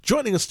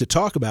Joining us to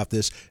talk about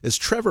this is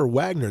Trevor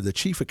Wagner, the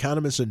Chief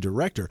Economist and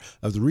Director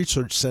of the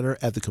Research Center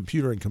at the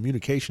Computer and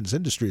Communications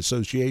Industry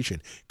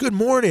Association. Good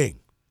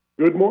morning.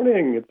 Good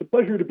morning. It's a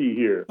pleasure to be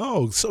here.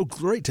 Oh, so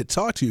great to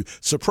talk to you.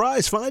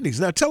 Surprise findings.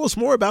 Now tell us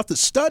more about the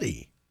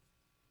study.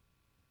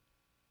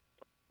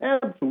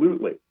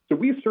 Absolutely. So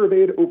we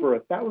surveyed over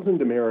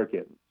 1,000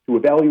 Americans to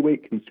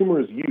evaluate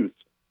consumers' use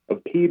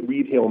of paid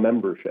retail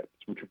memberships,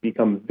 which have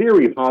become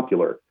very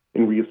popular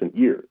in recent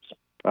years.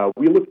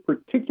 We looked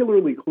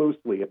particularly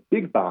closely at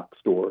big box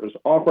stores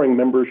offering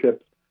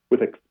memberships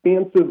with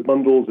expansive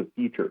bundles of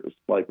features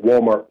like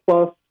Walmart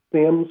Plus,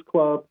 Sam's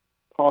Club,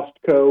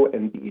 Costco,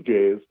 and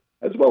BJ's,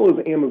 as well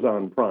as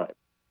Amazon Prime.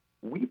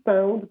 We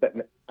found that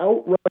an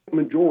outright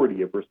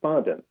majority of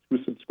respondents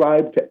who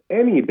subscribed to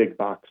any big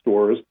box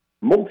stores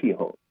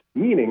multi-homed,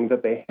 meaning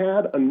that they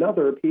had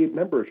another paid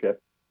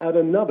membership at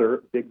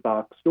another big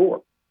box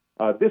store.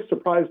 This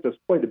surprised us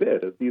quite a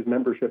bit, as these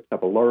memberships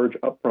have a large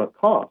upfront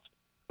cost,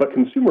 but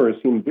consumers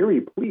seem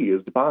very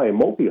pleased by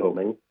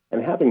multi-homing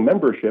and having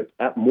memberships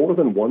at more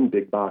than one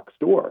big box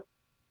store.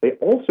 They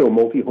also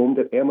multi-homed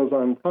at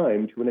Amazon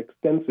Prime to an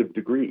extensive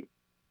degree.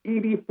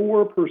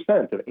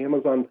 84% of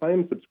Amazon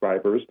Prime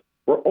subscribers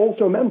were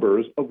also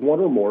members of one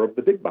or more of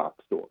the big box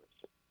stores.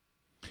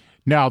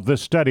 Now,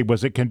 this study,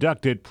 was it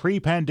conducted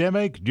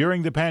pre-pandemic,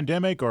 during the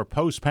pandemic, or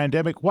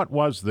post-pandemic? What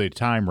was the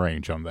time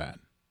range on that?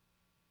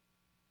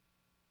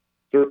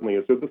 Certainly.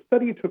 So the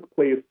survey took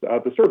place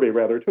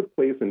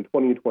in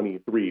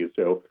 2023,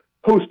 so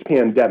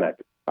post-pandemic.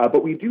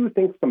 But we do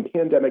think some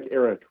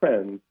pandemic-era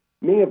trends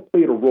may have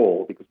played a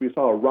role, because we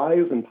saw a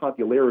rise in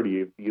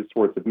popularity of these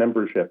sorts of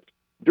memberships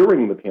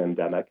during the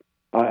pandemic.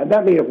 And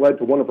that may have led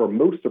to one of our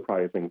most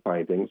surprising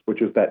findings,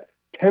 which is that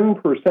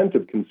 10%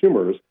 of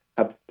consumers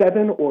have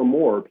 7 or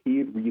more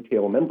paid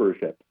retail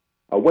memberships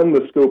when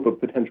the scope of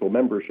potential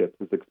memberships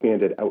is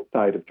expanded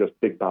outside of just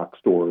big box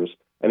stores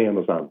and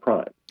Amazon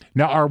Prime.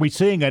 Now, are we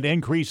seeing an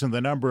increase in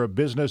the number of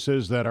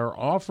businesses that are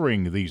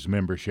offering these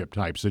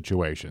membership-type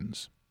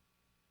situations?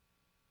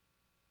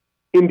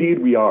 Indeed,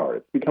 we are.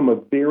 It's become a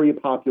very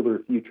popular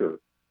feature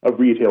of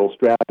retail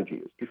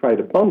strategies to try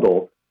to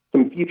bundle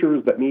some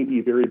features that may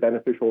be very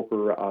beneficial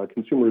for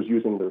consumers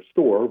using their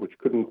store, which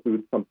could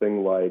include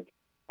something like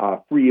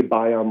free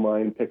buy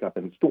online, pick up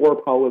in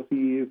store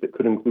policies. It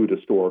could include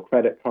a store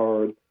credit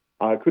card.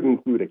 It could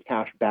include a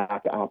cash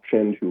back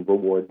option to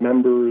reward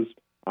members,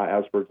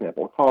 as, for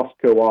example,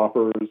 Costco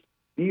offers.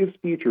 These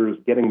features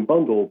getting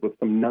bundled with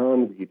some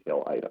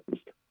non-retail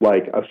items,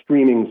 like a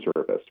streaming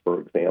service,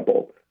 for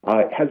example,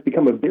 has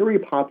become a very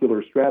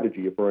popular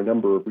strategy for a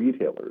number of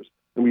retailers.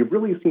 And we've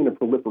really seen a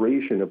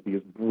proliferation of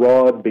these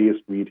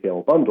broad-based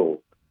retail bundles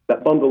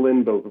that bundle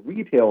in both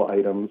retail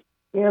items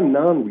and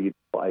non-retail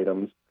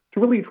items to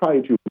really try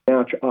to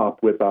match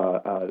up with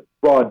a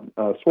broad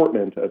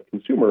assortment of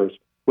consumers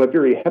who have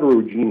very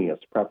heterogeneous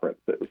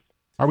preferences.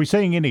 Are we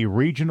seeing any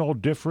regional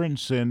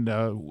difference in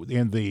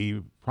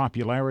the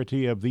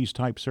popularity of these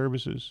type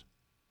services?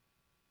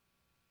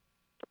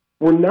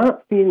 We're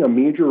not seeing a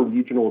major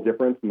regional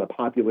difference in the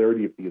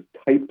popularity of these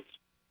types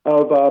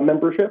of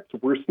memberships.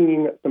 We're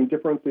seeing some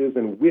differences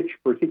in which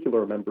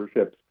particular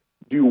memberships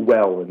do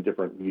well in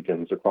different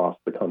regions across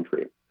the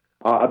country.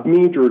 A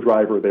major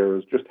driver there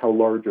is just how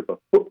large of a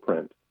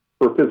footprint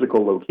for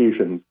physical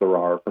locations there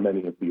are for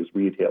many of these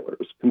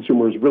retailers.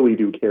 Consumers really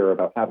do care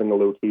about having a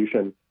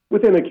location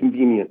within a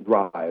convenient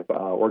drive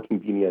or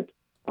convenient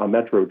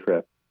metro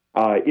trip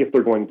if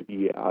they're going to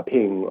be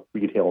paying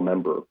retail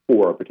member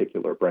for a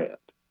particular brand.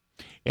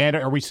 And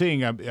are we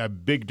seeing a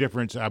big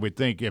difference, I would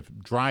think, if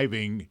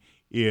driving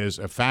is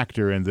a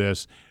factor in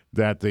this,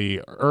 that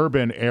the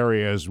urban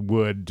areas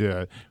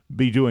would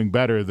be doing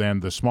better than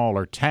the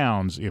smaller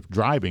towns if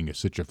driving is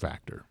such a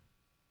factor?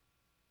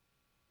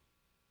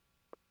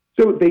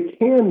 So they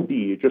can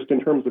be, just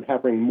in terms of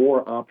having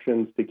more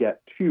options to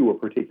get to a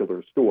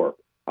particular store.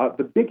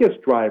 The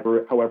biggest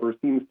driver, however,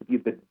 seems to be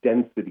the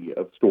density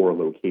of store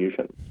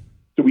locations.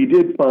 So we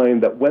did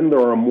find that when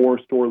there are more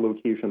store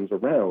locations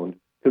around,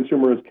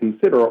 consumers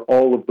consider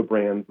all of the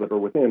brands that are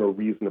within a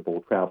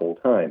reasonable travel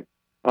time.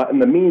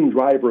 And the main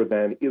driver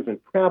then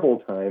isn't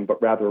travel time,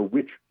 but rather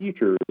which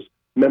features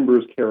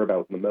members care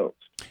about the most.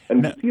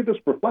 And we see this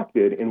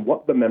reflected in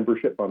what the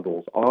membership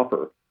bundles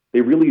offer.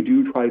 They really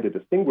do try to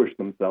distinguish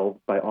themselves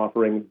by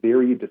offering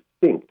very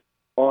distinct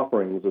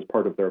offerings as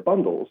part of their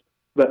bundles,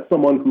 so that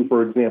someone who,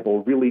 for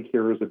example, really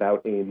cares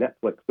about a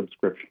Netflix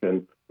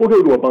subscription will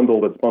go to a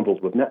bundle that's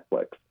bundled with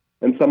Netflix.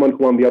 And someone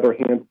who, on the other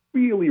hand,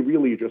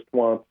 really just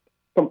wants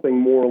something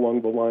more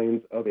along the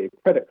lines of a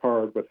credit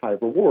card with high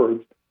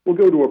rewards will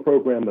go to a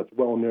program that's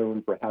well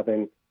known for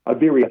having a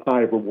very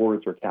high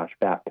rewards or cash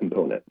back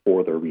component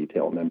for their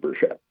retail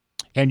membership.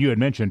 And you had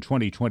mentioned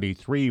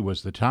 2023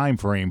 was the time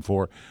frame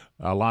for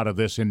a lot of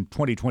this, and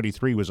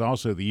 2023 was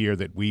also the year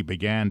that we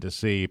began to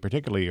see,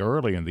 particularly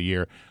early in the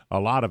year, a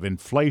lot of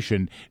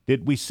inflation.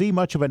 Did we see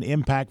much of an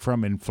impact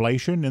from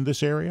inflation in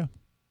this area?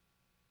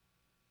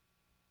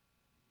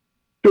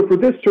 So for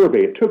this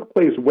survey, it took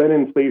place when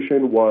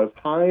inflation was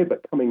high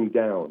but coming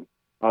down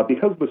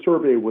Because the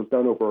survey was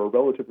done over a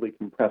relatively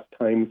compressed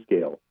time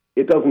scale,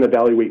 it doesn't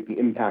evaluate the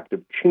impact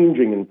of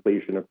changing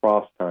inflation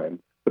across time,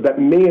 but that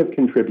may have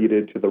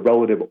contributed to the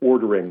relative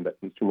ordering that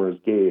consumers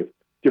gave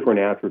different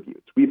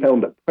attributes. We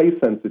found that price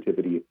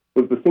sensitivity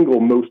was the single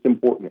most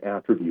important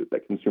attribute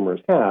that consumers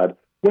had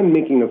when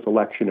making a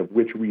selection of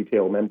which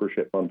retail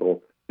membership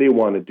bundle they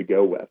wanted to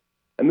go with.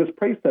 And this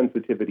price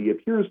sensitivity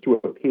appears to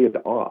have paid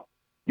off.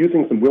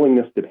 Using some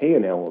willingness to pay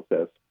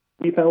analysis,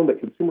 we found that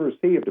consumers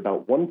saved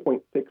about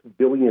 $1.6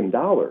 billion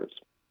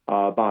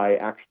by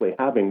actually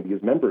having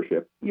these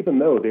memberships, even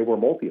though they were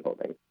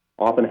multi-homing,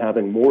 often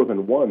having more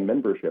than one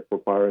membership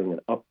requiring an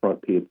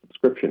upfront paid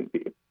subscription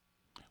fee.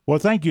 Well,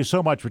 thank you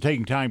so much for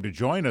taking time to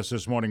join us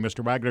this morning,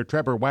 Mr. Wagner.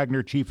 Trevor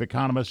Wagner, Chief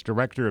Economist,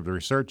 Director of the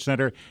Research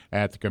Center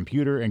at the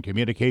Computer and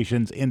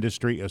Communications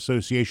Industry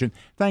Association.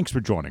 Thanks for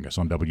joining us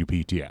on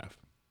WPTF.